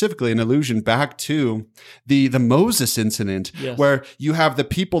 specifically an allusion back to the Moses incident, where you have the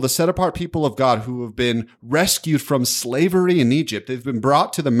people, the set apart people of God who have been rescued from slavery in Egypt. They've been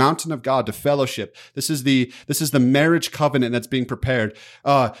brought to the mountain of God to fellowship. This is the marriage covenant that's being prepared.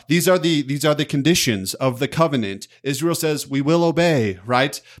 These are the conditions of the covenant. Israel says, we will obey,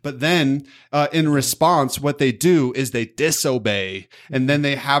 right? But then, in response, what they do is they disobey. And then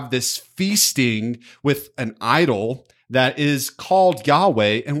they have this feasting with an idol that is called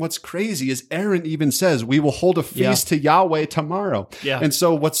Yahweh. And what's crazy is Aaron even says, we will hold a feast to Yahweh tomorrow. Yeah. And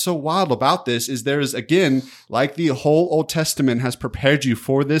so what's so wild about this is there's, again, like the whole Old Testament has prepared you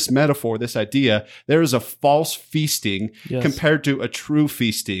for this metaphor, this idea, there is a false feasting compared to a true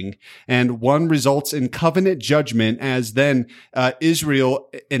feasting. And one results in covenant judgment as then Israel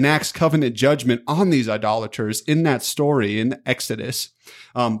enacts covenant judgment on these idolaters in that story in Exodus.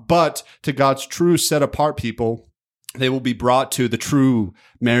 But to God's true set apart people, they will be brought to the true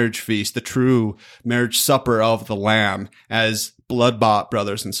marriage feast, the true marriage supper of the Lamb as blood-bought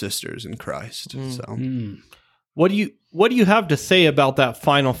brothers and sisters in Christ. So, what do you have to say about that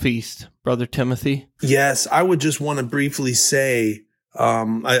final feast, Brother Timothy? Yes, I would just want to briefly say,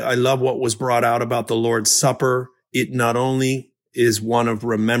 I love what was brought out about the Lord's Supper. It not only is one of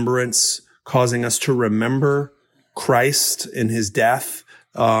remembrance, causing us to remember Christ and his death,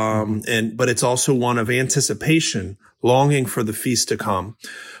 but it's also one of anticipation, longing for the feast to come.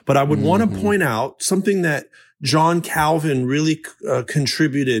 But I would want to point out something that John Calvin really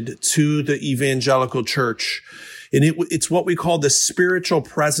contributed to the evangelical church. And it's what we call the spiritual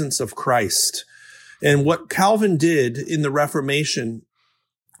presence of Christ. And what Calvin did in the Reformation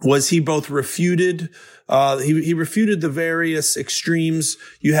was he both refuted, he refuted the various extremes.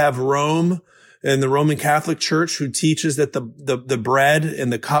 You have Rome and the Roman Catholic Church, who teaches that the bread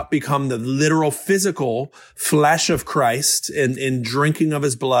and the cup become the literal physical flesh of Christ and drinking of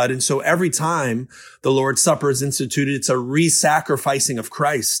his blood. And so every time the Lord's Supper is instituted, it's a re-sacrificing of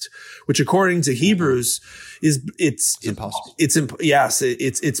Christ, which according to Hebrews it's impossible.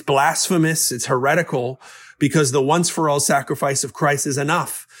 It's blasphemous. It's heretical because the once for all sacrifice of Christ is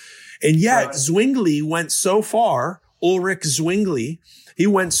enough. And yet Zwingli went so far, Ulrich Zwingli, he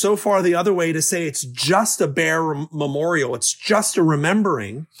went so far the other way to say it's just a bare memorial. It's just a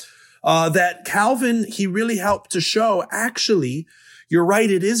remembering, that Calvin, he really helped to show, actually, you're right.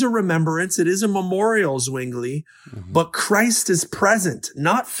 It is a remembrance. It is a memorial, Zwingli, but Christ is present,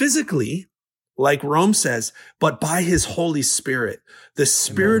 not physically, like Rome says, but by his Holy Spirit. The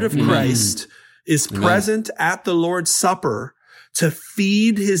Spirit of Christ is present at the Lord's Supper to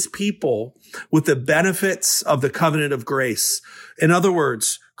feed his people with the benefits of the covenant of grace. In other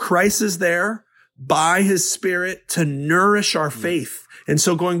words, Christ is there by his Spirit to nourish our faith. And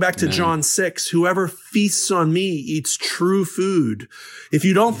so going back to John 6, whoever feasts on me eats true food. If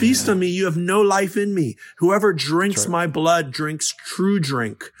you don't feast on me, you have no life in me. Whoever drinks my blood drinks true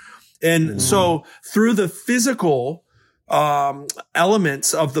drink. And so through the physical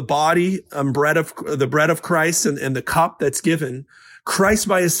elements of the body and the bread of Christ and the cup that's given, Christ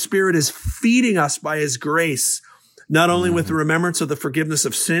by his Spirit is feeding us by his grace, not only with the remembrance of the forgiveness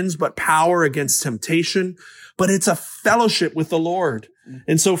of sins, but power against temptation. But it's a fellowship with the Lord.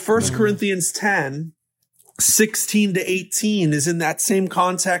 And so 1 Corinthians 10, 16 to 18 is in that same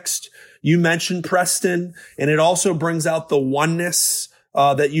context. You mentioned, Preston, and it also brings out the oneness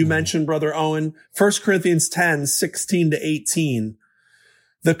that you mentioned, Brother Owen. 1 Corinthians 10, 16 to 18.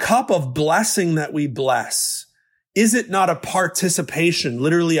 The cup of blessing that we bless, is it not a participation,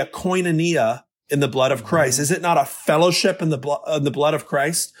 literally a koinonia in the blood of Christ? Is it not a fellowship in the blood of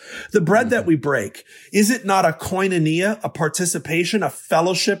Christ? The bread that we break, is it not a koinonia, a participation, a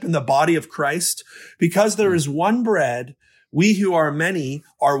fellowship in the body of Christ? Because there is one bread, we who are many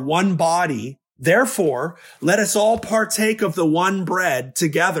are one body. Therefore, let us all partake of the one bread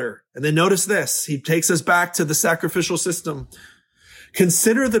together. And then notice this. He takes us back to the sacrificial system.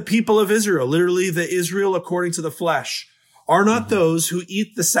 Consider the people of Israel, literally the Israel according to the flesh. Are not those who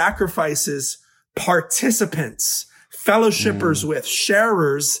eat the sacrifices participants, fellowshippers with,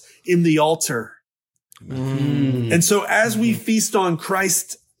 sharers in the altar? And so as we feast on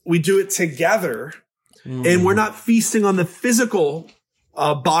Christ, we do it together. And we're not feasting on the physical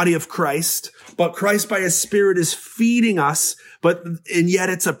body of Christ, but Christ by his Spirit is feeding us, and yet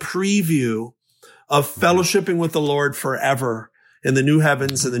it's a preview of fellowshipping with the Lord forever in the new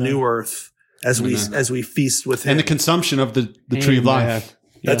heavens and the new earth as we feast with him. And the consumption of the tree of life.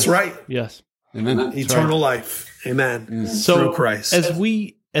 That's right. Yes. Amen. Eternal life. Amen. So through Christ.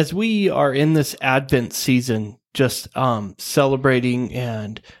 As we are in this Advent season, just celebrating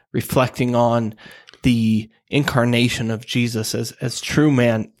and reflecting on the incarnation of Jesus as true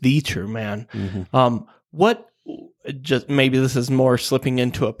man, the true man. Just maybe this is more slipping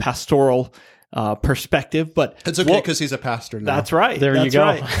into a pastoral perspective, but it's okay because he's a pastor now. That's right. There you go.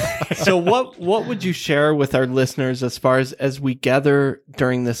 Right. So what would you share with our listeners as far as we gather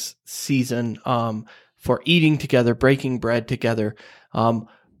during this season for eating together, breaking bread together?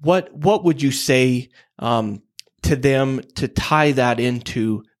 What would you say to them to tie that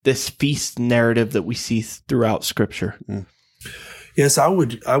into this feast narrative that we see throughout Scripture. Yes, I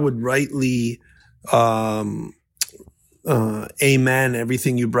would rightly amen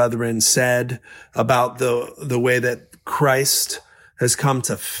everything you brethren said about the way that Christ has come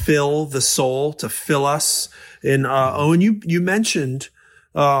to fill the soul, to fill us. And Owen, you mentioned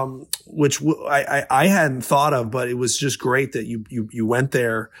which I hadn't thought of, but it was just great that you went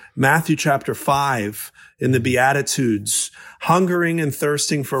there. Matthew chapter 5 in the Beatitudes, hungering and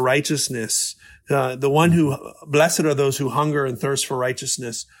thirsting for righteousness. Blessed are those who hunger and thirst for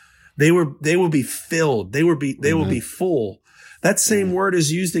righteousness. They will be filled. They will be full. That same word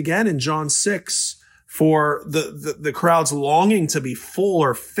is used again in John 6 for the crowds longing to be full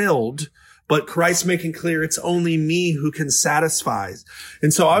or filled, but Christ making clear it's only me who can satisfy.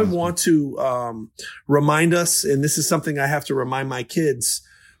 And so I want to remind us, and this is something I have to remind my kids,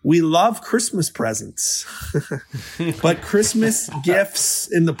 we love Christmas presents, but Christmas gifts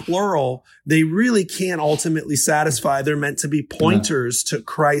in the plural, they really can't ultimately satisfy. They're meant to be pointers to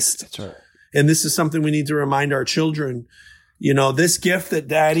Christ. That's right. And this is something we need to remind our children. You know, this gift that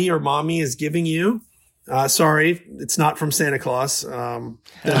daddy or mommy is giving you, sorry, it's not from Santa Claus. Don't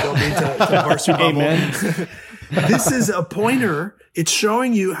need to burst your bubble. This is a pointer. It's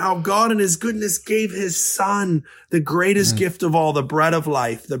showing you how God in his goodness gave his son the greatest gift of all, the bread of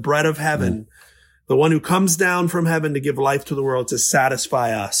life, the bread of heaven, the one who comes down from heaven to give life to the world, to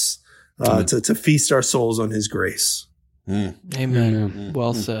satisfy us, to feast our souls on his grace. Amen.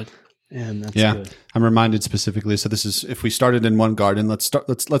 Well said. And that's Yeah, good. I'm reminded specifically. So this is, if we started in one garden, let's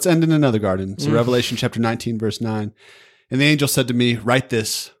end in another garden. So Revelation chapter 19, verse 9. And the angel said to me, write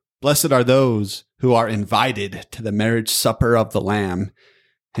this, blessed are those who are invited to the marriage supper of the Lamb.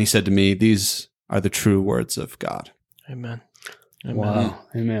 And he said to me, these are the true words of God. Amen. Wow.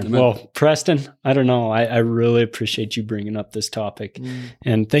 Amen. Well, Preston, I don't know. I really appreciate you bringing up this topic.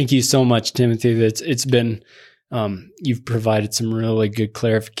 And thank you so much, Timothy. It's been, you've provided some really good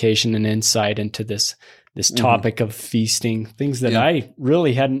clarification and insight into this topic of feasting, things that I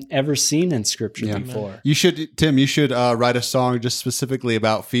really hadn't ever seen in Scripture before. You should, Tim, write a song just specifically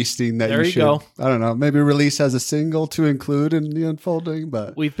about feasting that There you you should, go. I don't know, maybe release as a single to include in the unfolding,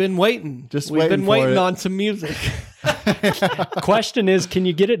 but We've been waiting. Just We've been waiting for waiting it. on some music. Question is, can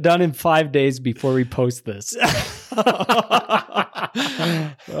you get it done in 5 days before we post this?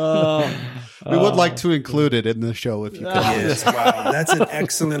 we would like to include it in the show if you could. Yes, wow. That's an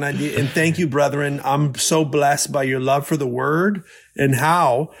excellent idea. And thank you, brethren. I'm so blessed by your love for the word and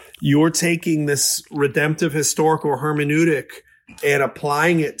how you're taking this redemptive historical hermeneutic and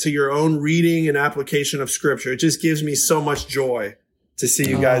applying it to your own reading and application of Scripture. It just gives me so much joy to see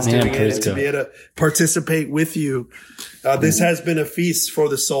you guys doing it and to be able to participate with you. This has been a feast for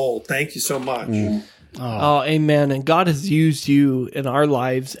the soul. Thank you so much. Oh, amen. And God has used you in our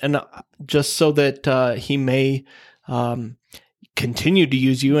lives, and just so that he may continue to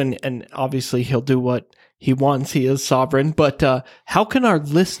use you, and obviously he'll do what he wants. He is sovereign. But how can our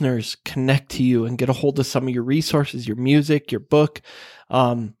listeners connect to you and get a hold of some of your resources, your music, your book?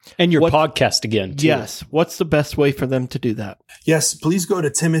 And your podcast again, too. Yes. What's the best way for them to do that? Yes, please go to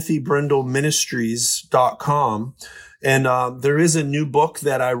timothybrindleministries.com. And there is a new book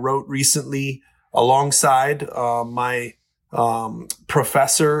that I wrote recently alongside my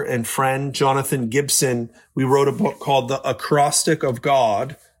professor and friend, Jonathan Gibson. We wrote a book called The Acrostic of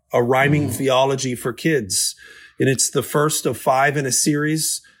God, a rhyming theology for kids. And it's the first of 5 in a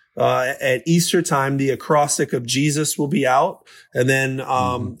series. At Easter time, the acrostic of Jesus will be out. And then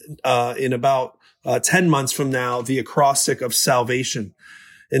in about 10 months from now, the acrostic of salvation.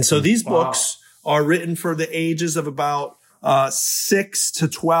 And so these books are written for the ages of about 6 to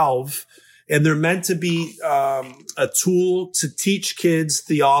 12. And they're meant to be a tool to teach kids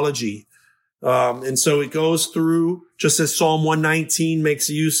theology. And so it goes through, just as Psalm 119 makes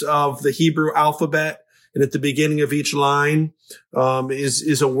use of the Hebrew alphabet. And at the beginning of each line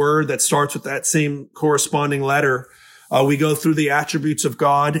is a word that starts with that same corresponding letter. We go through the attributes of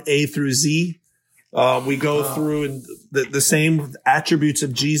God, A through Z. We go through the same attributes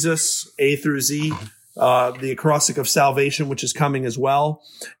of Jesus, A through Z. The acrostic of salvation, which is coming as well.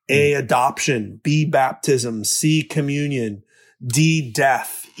 A, adoption. B, baptism. C, communion. D,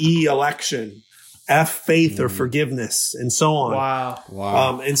 death. E, election. F, faith or forgiveness, and so on.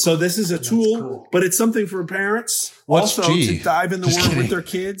 Wow. And so this is a tool, but it's something for parents What's also G? to dive in the word with their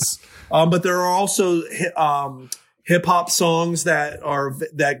kids. But there are also hip hop songs that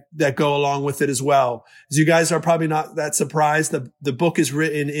go along with it as well. As you guys are probably not that surprised, the book is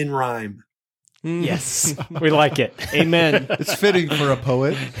written in rhyme. Yes, we like it. Amen. It's fitting for a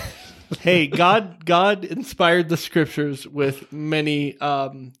poet. Hey, God inspired the scriptures with many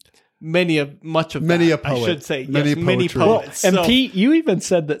of Many that, a poet. I should say. Many yes, many poetry. poets. And So- Pete, you even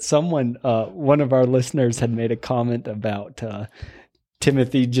said that someone, one of our listeners, had made a comment about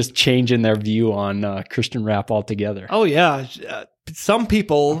Timothy just changing their view on Christian rap altogether. Oh yeah, some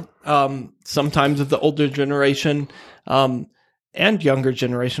people, sometimes of the older generation, and younger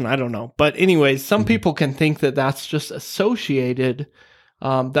generation, I don't know. But anyways, some people can think that that's just associated.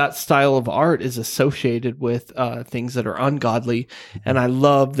 That style of art is associated with things that are ungodly, and I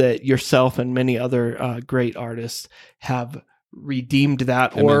love that yourself and many other great artists have redeemed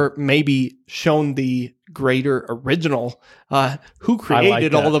that, or maybe shown the greater original who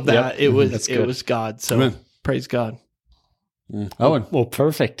created all of that. Yep. It was God. So Amen. praise God. Owen. Well,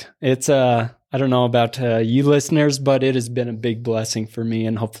 perfect. It's I don't know about you listeners, but it has been a big blessing for me,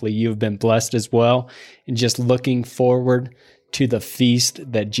 and hopefully you've been blessed as well. And just looking forward to the feast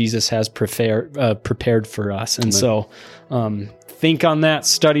that Jesus has prepared for us. And so think on that,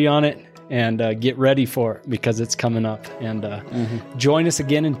 study on it, and get ready for it because it's coming up. And join us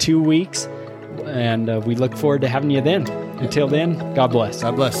again in 2 weeks, and we look forward to having you then. Until then, God bless.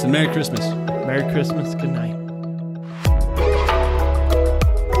 God bless, and Merry Christmas. Merry Christmas. Good night.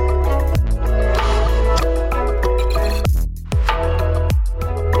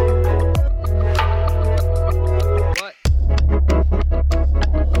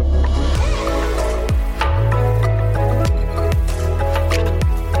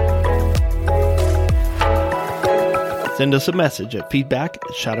 Send us a message at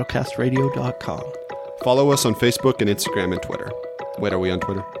feedback@shadowcastradio.com. Follow us on Facebook and Instagram and Twitter. Wait, are we on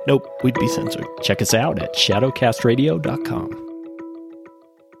Twitter? Nope, we'd be censored. Check us out at shadowcastradio.com.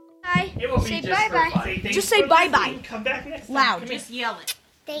 Bye. Say bye-bye. Just say bye-bye. Come back next time. Loud. Just yell it.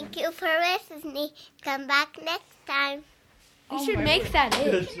 Thank you for listening. Come back next time. You should make that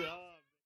it.